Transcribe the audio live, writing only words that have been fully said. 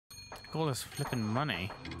take all this flipping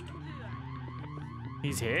money?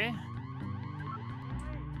 He's here?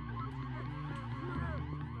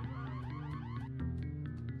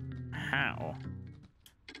 How?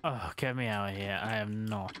 Oh, get me out of here. I am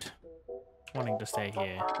not wanting to stay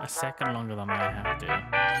here a second longer than I have to.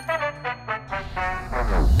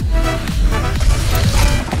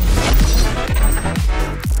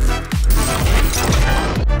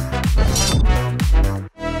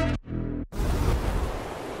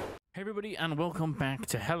 Hey everybody, and welcome back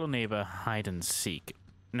to Hello Neighbor Hide and Seek.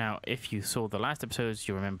 Now, if you saw the last episodes,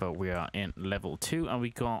 you remember we are in level 2 and we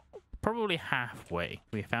got probably halfway.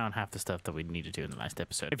 We found half the stuff that we needed to in the last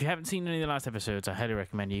episode. If you haven't seen any of the last episodes, I highly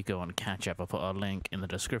recommend you go and catch up. I'll put a link in the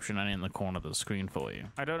description and in the corner of the screen for you.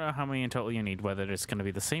 I don't know how many in total you need, whether it's going to be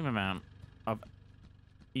the same amount of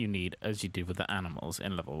you need as you did with the animals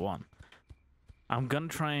in level 1. I'm going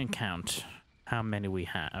to try and count how many we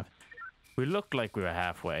have. We looked like we were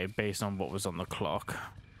halfway based on what was on the clock.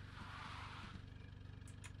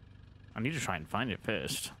 I need to try and find it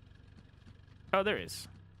first. Oh, there is.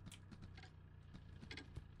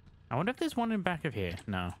 I wonder if there's one in back of here.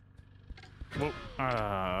 No. Whoa.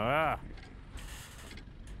 Can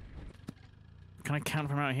I count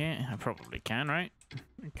from out here? I probably can, right?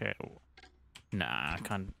 Okay. Nah, I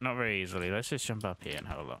can't. Not very easily. Let's just jump up here and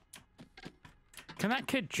have a look. Can that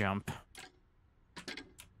kid jump?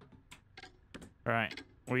 Right.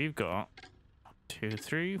 We've got 2,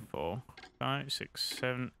 3, 4, 5, 6,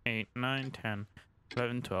 7, 8, 9, 10,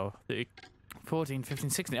 11, 12, 13, 14, 15,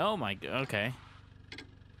 16. Oh my god. Okay.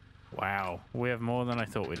 Wow, we have more than I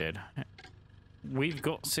thought we did. We've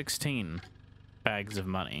got 16 bags of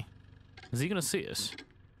money. Is he gonna see us?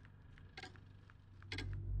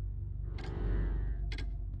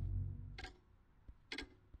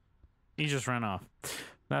 He just ran off.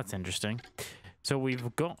 That's interesting. So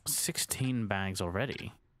we've got 16 bags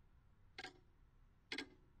already.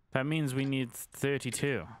 That means we need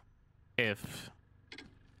 32 if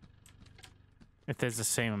there's the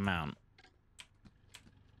same amount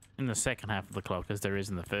in the second half of the clock as there is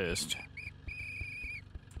in the first.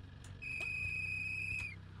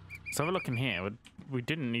 Let's have a look in here. We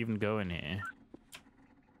didn't even go in here.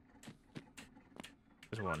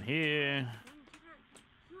 There's one here.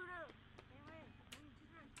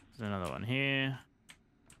 There's another one here.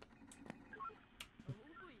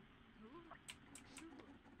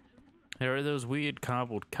 There are those weird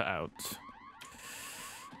cardboard cutouts.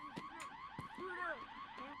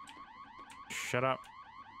 Shut up.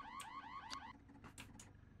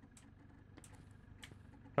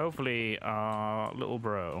 Hopefully our little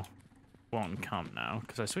bro won't come now,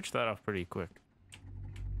 because I switched that off pretty quick.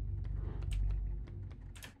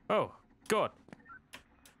 Oh, God.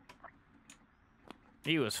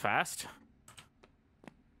 He was fast.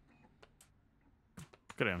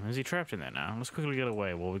 Look at him. Is he trapped in there now? Let's quickly get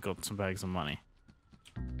away while we got some bags of money.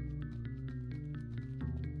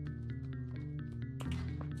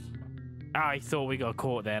 I thought we got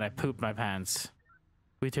caught there and I pooped my pants.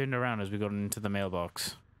 We turned around as we got into the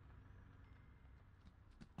mailbox.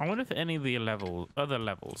 I wonder if any of the other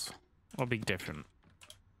levels will be different.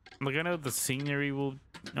 Like, I know the scenery will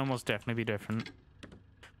almost definitely be different.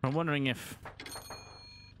 I'm wondering if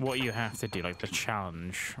what you have to do, like the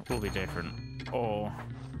challenge, will be different. Or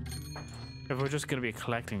if we're just going to be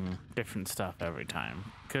collecting different stuff every time.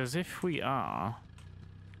 Because if we are,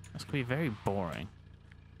 it's going to be very boring.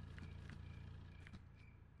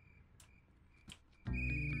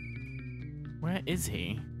 Where is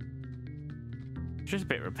he? It's just a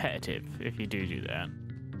bit repetitive if you do that.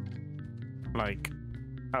 Like,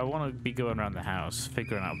 I want to be going around the house,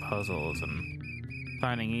 figuring out puzzles and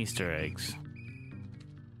finding Easter eggs.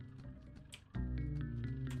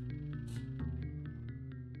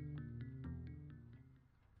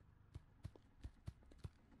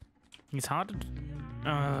 He's hard to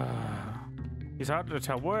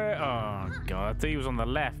tell where. Oh god, I thought he was on the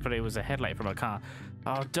left, but it was a headlight from a car.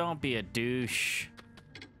 Oh, don't be a douche.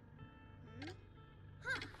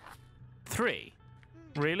 3?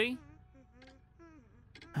 Really?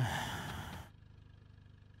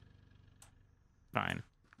 Fine.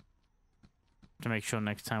 To make sure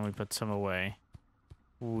next time we put some away,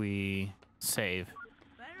 we save.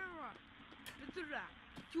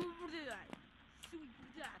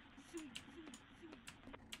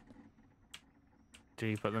 Did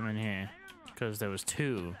you put them in here? Because there was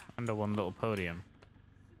 2 under one little podium.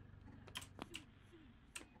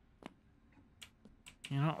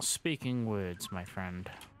 You're not speaking words, my friend.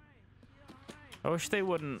 I wish they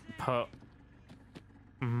wouldn't put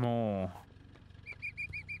more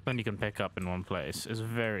than you can pick up in one place. It's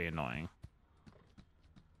very annoying.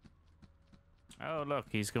 Oh, look,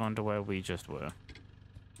 he's going to where we just were.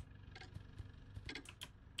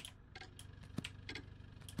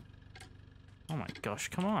 Oh my gosh,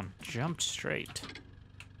 come on. Jump straight.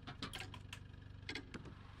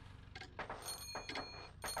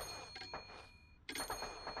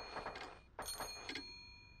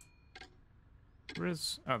 Where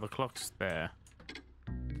is... Oh, the clock's there.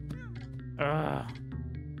 Ugh.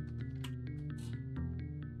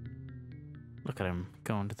 Look at him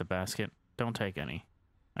going to the basket. Don't take any.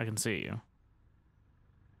 I can see you.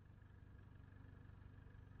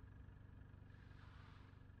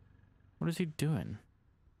 What is he doing?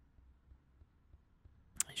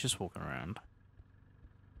 He's just walking around.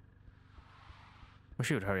 Wish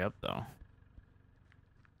he would hurry up, though.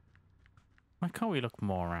 Why can't we look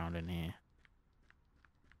more around in here?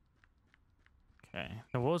 Okay,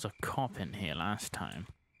 there was a cop in here last time.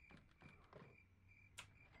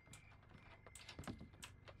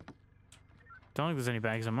 Don't think there's any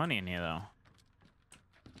bags of money in here, though.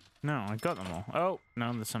 No, I got them all. Oh,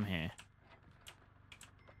 no, there's some here.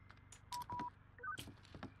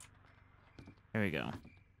 Here we go.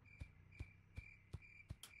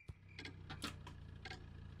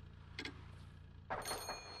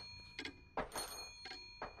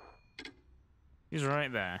 He's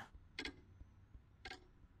right there.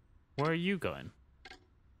 Where are you going?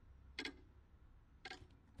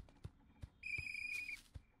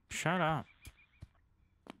 Shut up.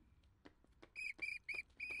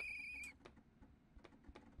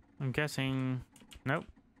 I'm guessing... Nope.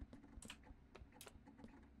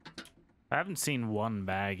 I haven't seen one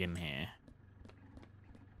bag in here.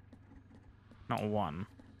 Not one.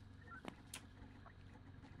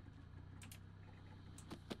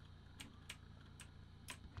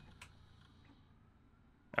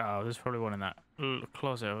 Oh, there's probably one in that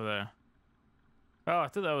closet over there. Oh, I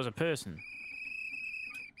thought that was a person.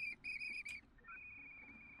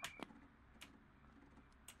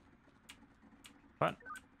 What?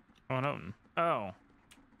 Oh, no. Oh.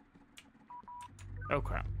 Oh,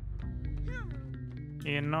 crap.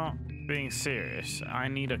 You're not being serious. I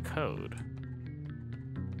need a code.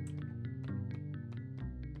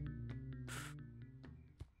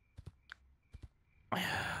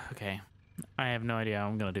 Okay. I have no idea how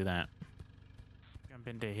I'm gonna do that. Jump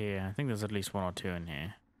into here. I think there's at least one or two in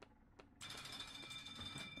here.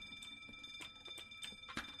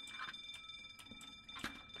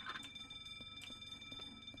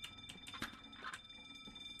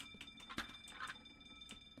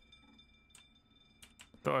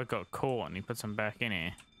 Thought I got caught and he put some back in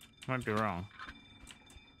here. Might be wrong.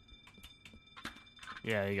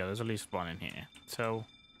 Yeah, there you go. There's at least one in here. So,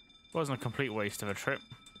 it wasn't a complete waste of a trip.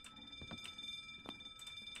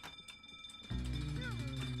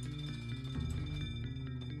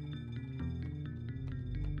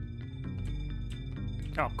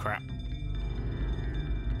 Oh, crap.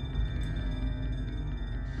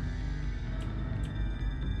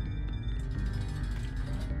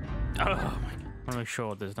 Oh, my God. I want to make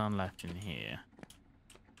sure there's none left in here.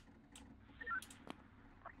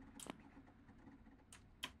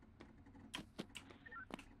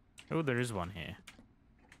 Oh, there is one here.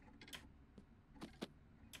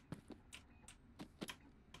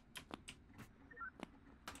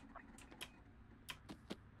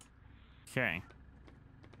 Okay.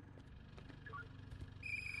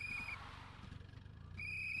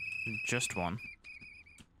 Just one.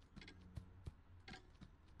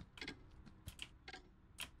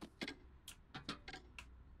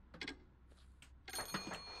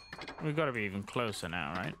 We've got to be even closer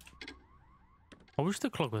now, right? I wish the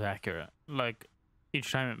clock was accurate. Like,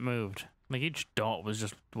 each time it moved. Like, each dot was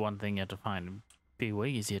just one thing you had to find. It'd be way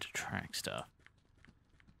easier to track stuff.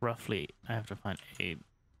 Roughly, I have to find 8.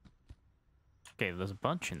 Okay, there's a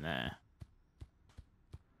bunch in there.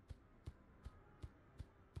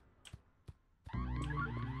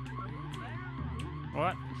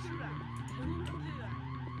 What?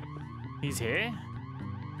 He's here?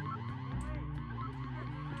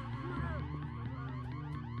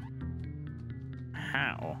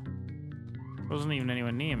 How? Wasn't even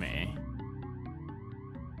anywhere near me.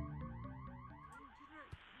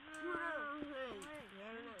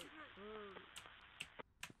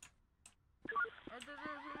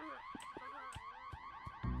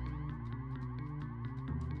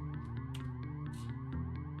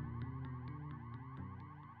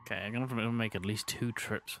 Okay, I'm gonna make at least 2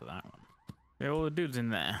 trips for that one. Yeah, all the dudes in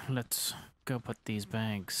there. Let's go put these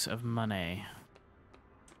bags of money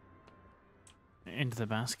into the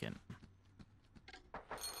basket.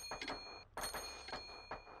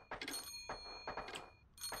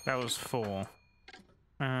 That was 4.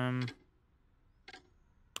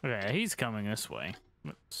 Okay, he's coming this way.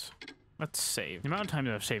 Let's save. The amount of times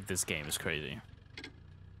I've saved this game is crazy.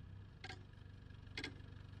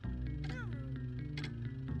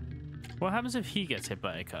 What happens if he gets hit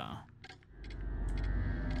by a car?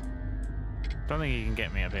 Don't think he can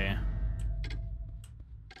get me up here.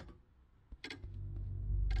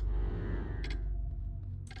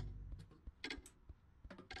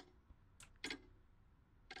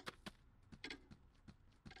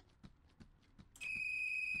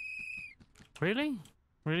 Really?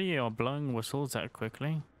 Really? You're blowing whistles that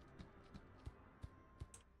quickly?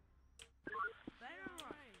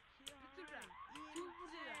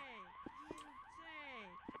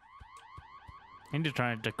 I need to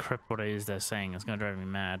try and decrypt what it is they're saying. It's gonna drive me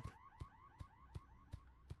mad.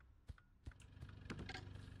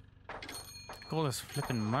 All this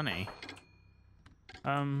flipping money.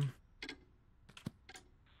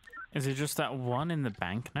 Is it just that one in the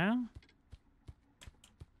bank now?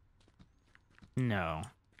 No.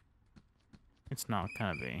 It's not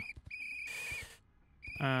gonna be.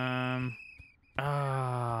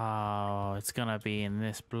 Oh, it's gonna be in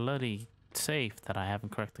this bloody safe that I haven't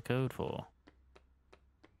cracked the code for.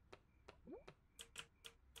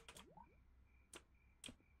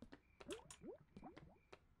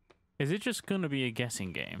 Is it just gonna be a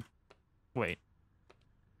guessing game? Wait.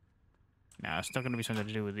 No, it's not gonna be something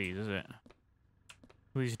to do with these, is it?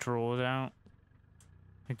 These drawers out.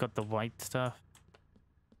 I got the white stuff.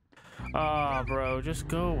 Oh, bro, just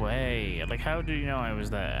go away. Like, how do you know I was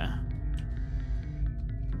there?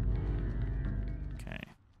 Okay.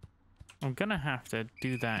 I'm gonna have to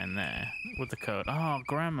do that in there with the code. Oh,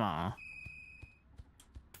 Grandma.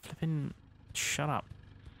 Flippin', shut up.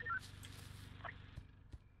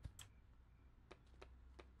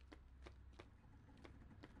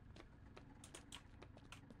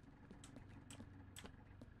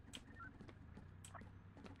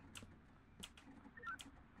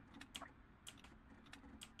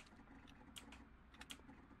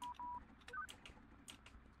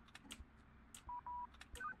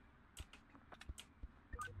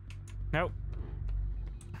 Nope.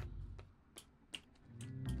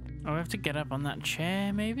 Oh, we have to get up on that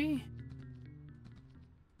chair, maybe?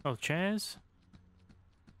 Oh, chairs?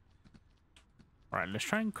 Right, let's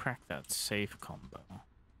try and crack that safe combo.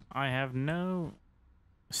 I have no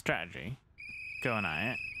strategy going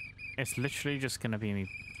at it. It's literally just gonna be me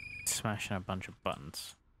smashing a bunch of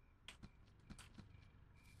buttons.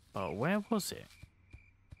 Oh, where was it?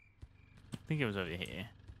 I think it was over here.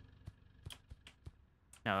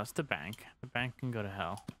 No, that's the bank. The bank can go to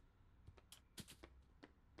hell.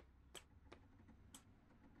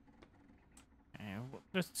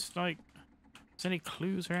 Just like, is any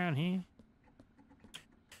clues around here?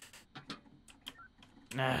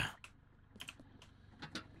 Nah.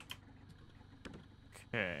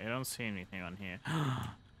 Okay, I don't see anything on here.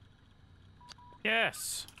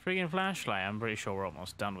 Yes! Freaking flashlight. I'm pretty sure we're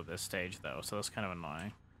almost done with this stage though, so that's kind of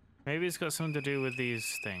annoying. Maybe it's got something to do with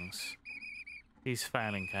these things. These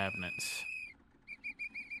filing cabinets.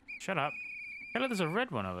 Shut up. Hey, look, there's a red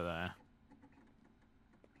one over there.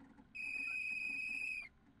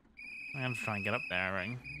 I'm gonna try and get up there,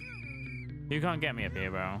 right? You can't get me up here,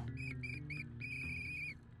 bro.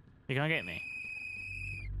 You can't get me.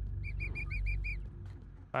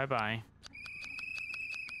 Bye-bye.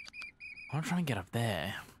 I want to try and get up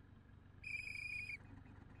there.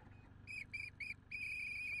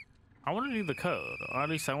 I want to do the code, or at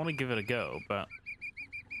least I want to give it a go, but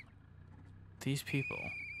these people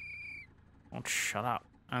won't shut up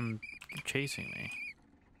and keep chasing me.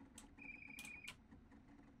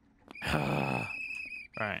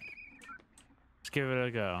 Right. Let's give it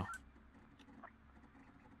a go.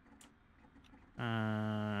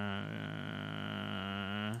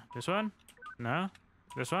 This one? No?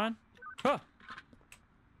 This one? Oh!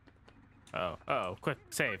 Oh, uh-oh, quick,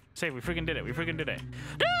 save. Save, we freaking did it, we freaking did it.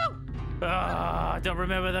 No! I don't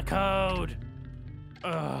remember the code!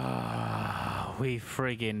 We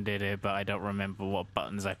friggin' did it, but I don't remember what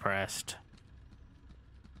buttons I pressed.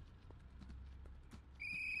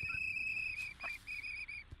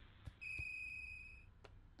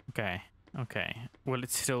 Okay, okay. Will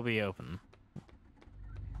it still be open?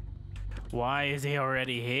 Why is he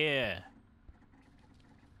already here?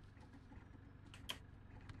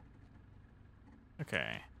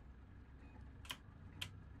 Okay.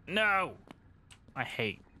 No! I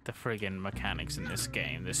hate the friggin' mechanics in this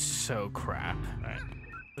game. They're so crap. Right.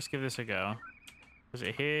 Let's give this a go. Was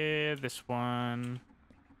it here? This one.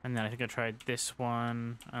 And then I think I tried this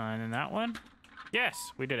one. And then that one? Yes!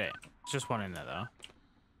 We did it. There's just one in there, though.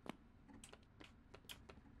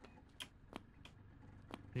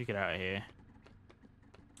 You get out of here.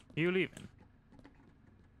 You leaving?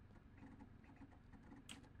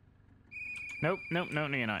 Nope, nope, no,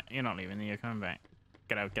 no, you're not. You're not leaving. You're coming back.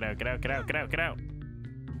 Get out, get out, get out, get out, get out, get out.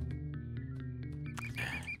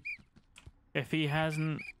 If he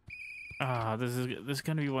hasn't... Ah, this is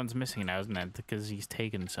gonna be one's missing now, isn't it? Because he's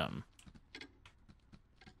taken some.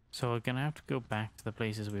 So we're gonna have to go back to the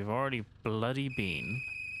places we've already bloody been.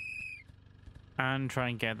 And try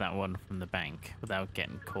and get that one from the bank without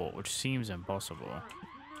getting caught, which seems impossible.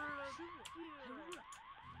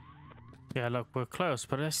 Yeah, look, we're close,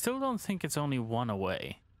 but I still don't think it's only one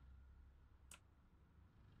away.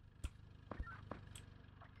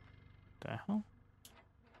 The hell?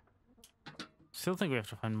 Still think we have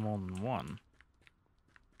to find more than one.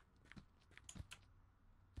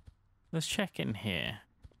 Let's check in here.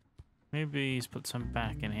 Maybe he's put some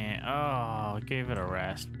back in here. Oh, give it a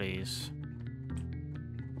rest, please.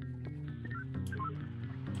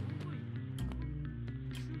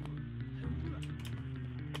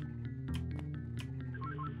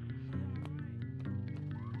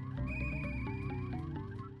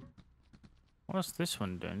 What's this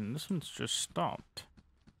one doing? This one's just stopped.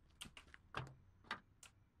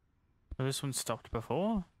 Oh, this one stopped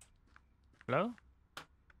before? Hello?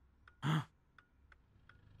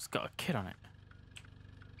 It's got a kid on it.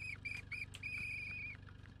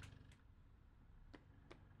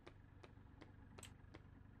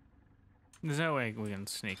 There's no way we can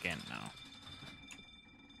sneak in now.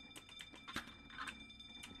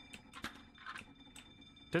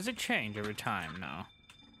 Does it change every time? No.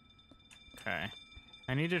 Okay.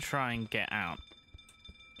 I need to try and get out.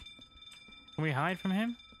 Can we hide from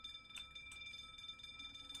him?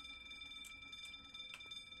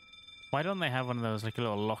 Why don't they have one of those like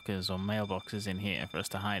little lockers or mailboxes in here for us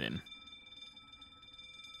to hide in?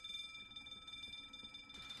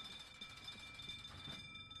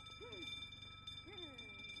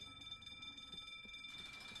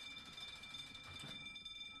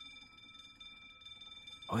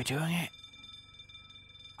 Are we doing it?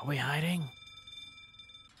 Are we hiding?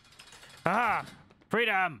 Ah!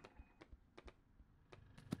 Freedom!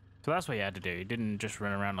 So that's what you had to do. You didn't just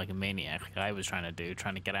run around like a maniac like I was trying to do,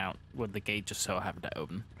 trying to get out when the gate just so happened to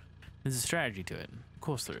open. There's a strategy to it. Of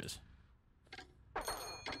course there is.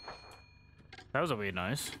 That was a weird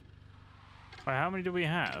noise. Alright, how many do we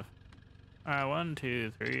have? 1,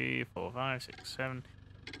 2, 3, 4, 5, 6, 7,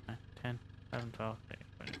 9, 10, 11, 12, 13,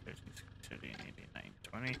 14, 15, 16, 17, 18, 19,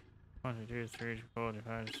 20, 1, 2, 3, 4,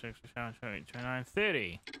 5, 6, 7, 8, 9,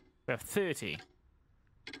 30. We have 30.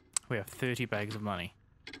 We have 30 bags of money.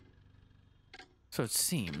 So it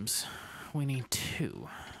seems we need 2.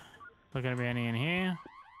 Not gonna be any in here.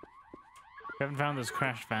 We haven't found those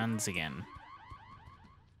crashed vans again.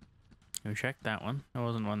 We checked that one. There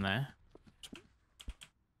wasn't one there.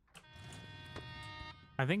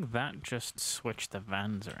 I think that just switched the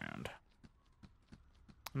vans around.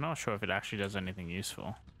 I'm not sure if it actually does anything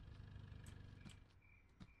useful.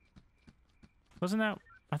 Wasn't that...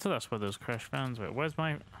 I thought that's where those crashed vans were. Where's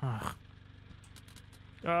my... Ugh.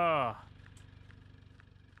 Oh.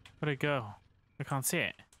 Where'd it go? I can't see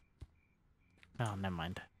it. Oh, never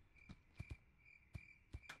mind.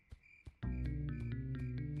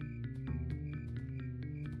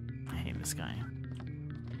 I hate this guy.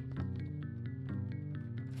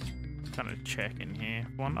 Trying to check in here.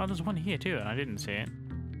 One. Oh, there's one here too, and I didn't see it.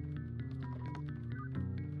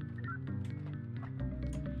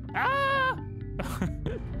 Ah!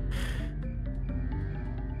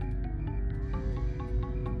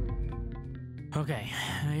 Okay,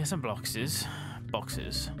 here's some boxes,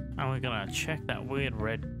 and we're gonna check that weird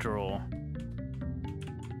red drawer.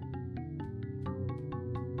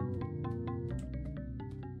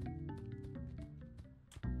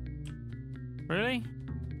 Really?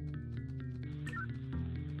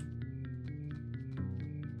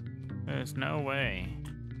 There's no way.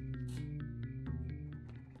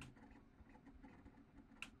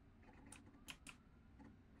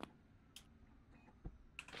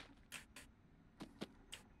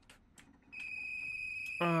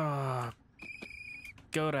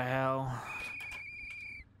 Go to hell.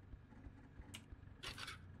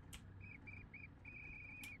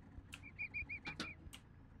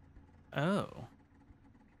 Oh.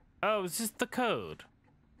 Oh, is this the code?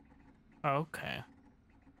 Okay.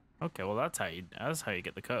 Okay, well that's how you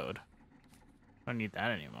get the code. I don't need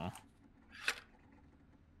that anymore.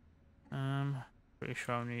 Pretty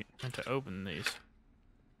sure I need to open these.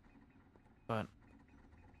 But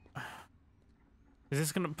is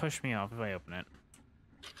this gonna push me off if I open it?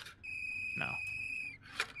 No.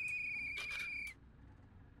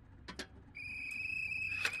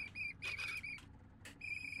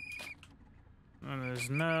 And there's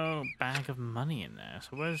no bag of money in there.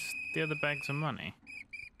 So where's the other bags of money?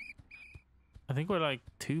 I think we're like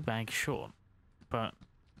 2 bags short. But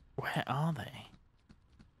where are they?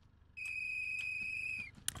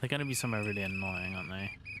 They're going to be somewhere really annoying, aren't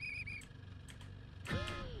they?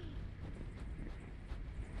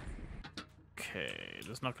 Okay,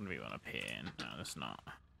 there's not going to be one up here. No, there's not.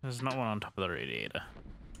 There's not one on top of the radiator.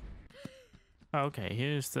 Oh, okay,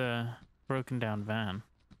 here's the broken down van.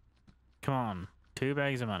 Come on, 2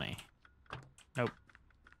 bags of money. Nope.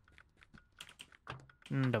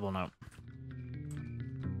 Double nope.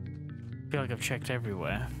 I feel like I've checked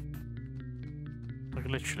everywhere. Like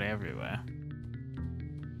literally everywhere.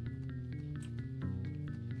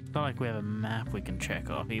 It's not like we have a map we can check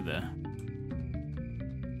off either.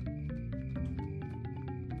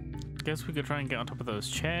 Guess we could try and get on top of those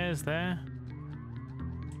chairs there.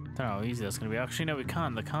 Don't know how easy that's gonna be. Actually, no, we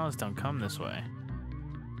can't. The cars don't come this way.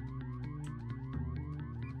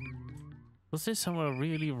 Was this somewhere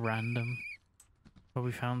really random where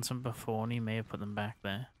we found some before and he may have put them back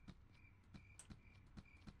there?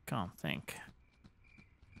 Can't think.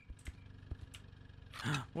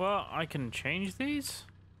 Well, I can change these?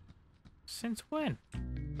 Since when?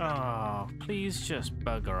 Oh, please just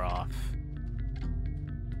bugger off.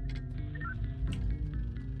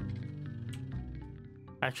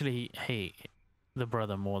 Actually hate the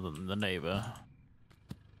brother more than the neighbor.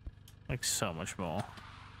 Like so much more.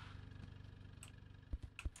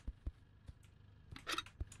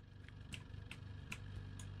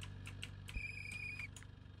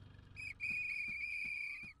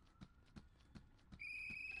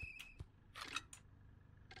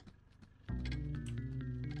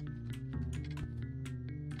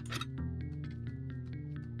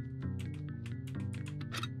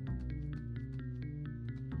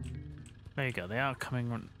 There you go, they are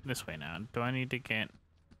coming this way now. Do I need to get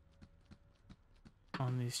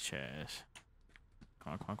on these chairs?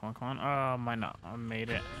 Come on, come on, come on, come on. Oh, might not. I made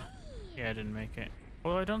it. Yeah, I didn't make it.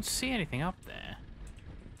 Well, I don't see anything up there.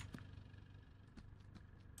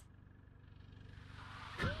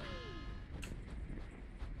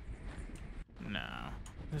 No,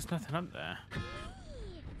 there's nothing up there.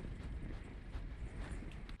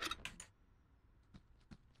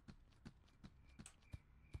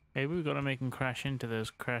 Maybe we've got to make them crash into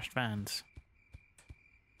those crashed vans.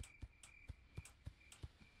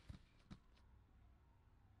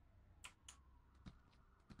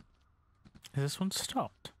 Is this one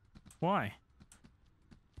stopped? Why?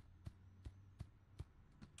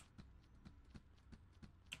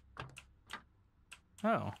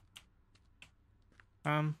 Oh.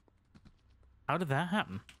 How did that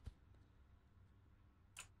happen?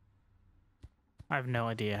 I have no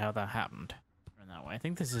idea how that happened. That way. I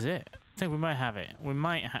think this is it. I think we might have it. We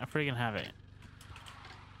might friggin' have it.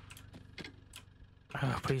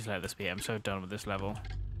 Oh, please let this be it. I'm so done with this level.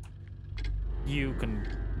 You can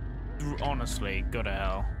honestly go to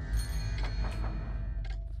hell.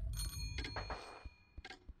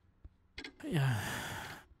 Yeah.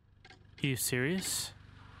 Are you serious?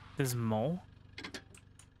 There's more?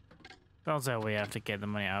 That's how we have to get the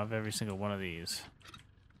money out of every single one of these.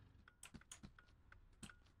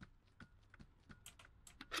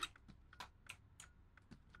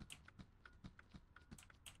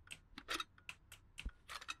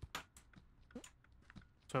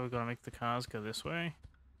 So we're gonna make the cars go this way.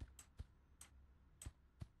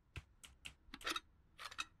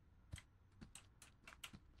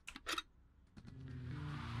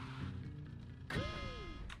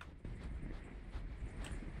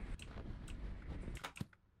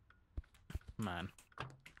 Man,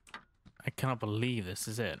 I cannot believe this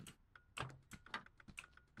is it.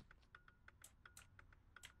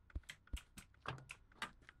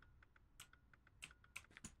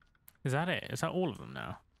 Is that it? Is that all of them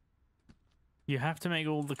now? You have to make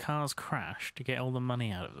all the cars crash to get all the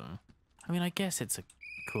money out of them. I mean, I guess it's a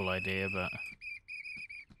cool idea, but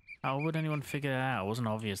how would anyone figure it out? It wasn't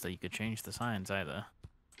obvious that you could change the signs either.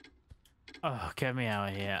 Oh, get me out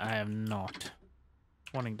of here. I am not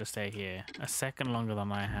wanting to stay here a second longer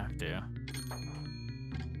than I have to.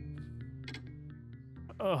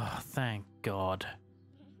 Oh, thank God.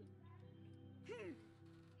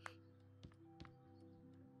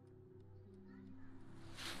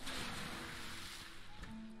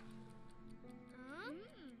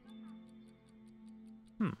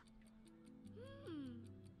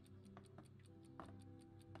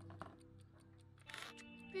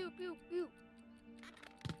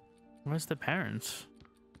 Where's the parents?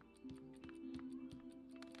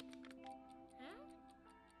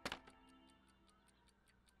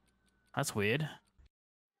 That's weird.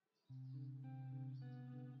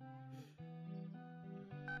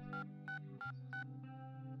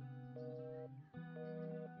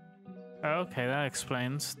 Okay, that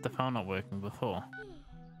explains the phone not working before.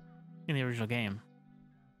 In the original game.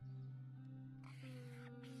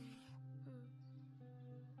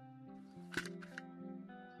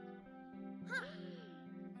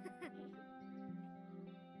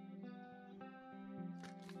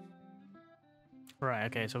 Right,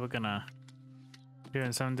 okay, so we're gonna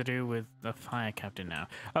doing something to do with the fire captain now.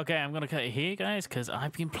 Okay, I'm gonna cut it here, guys, because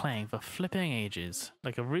I've been playing for flipping ages.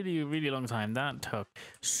 Like a really, really long time. That took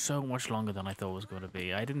so much longer than I thought it was going to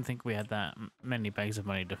be. I didn't think we had that many bags of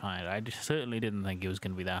money to find. I certainly didn't think it was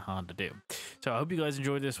going to be that hard to do. So I hope you guys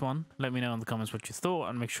enjoyed this one. Let me know in the comments what you thought,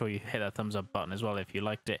 and make sure you hit that thumbs up button as well if you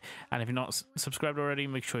liked it. And if you're not subscribed already,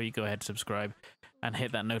 make sure you go ahead and subscribe and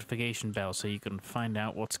hit that notification bell so you can find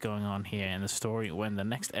out what's going on here in the story when the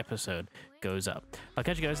next episode goes up. I'll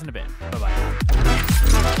catch you guys in a bit.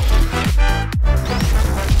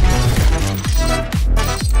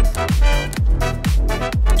 Bye-bye.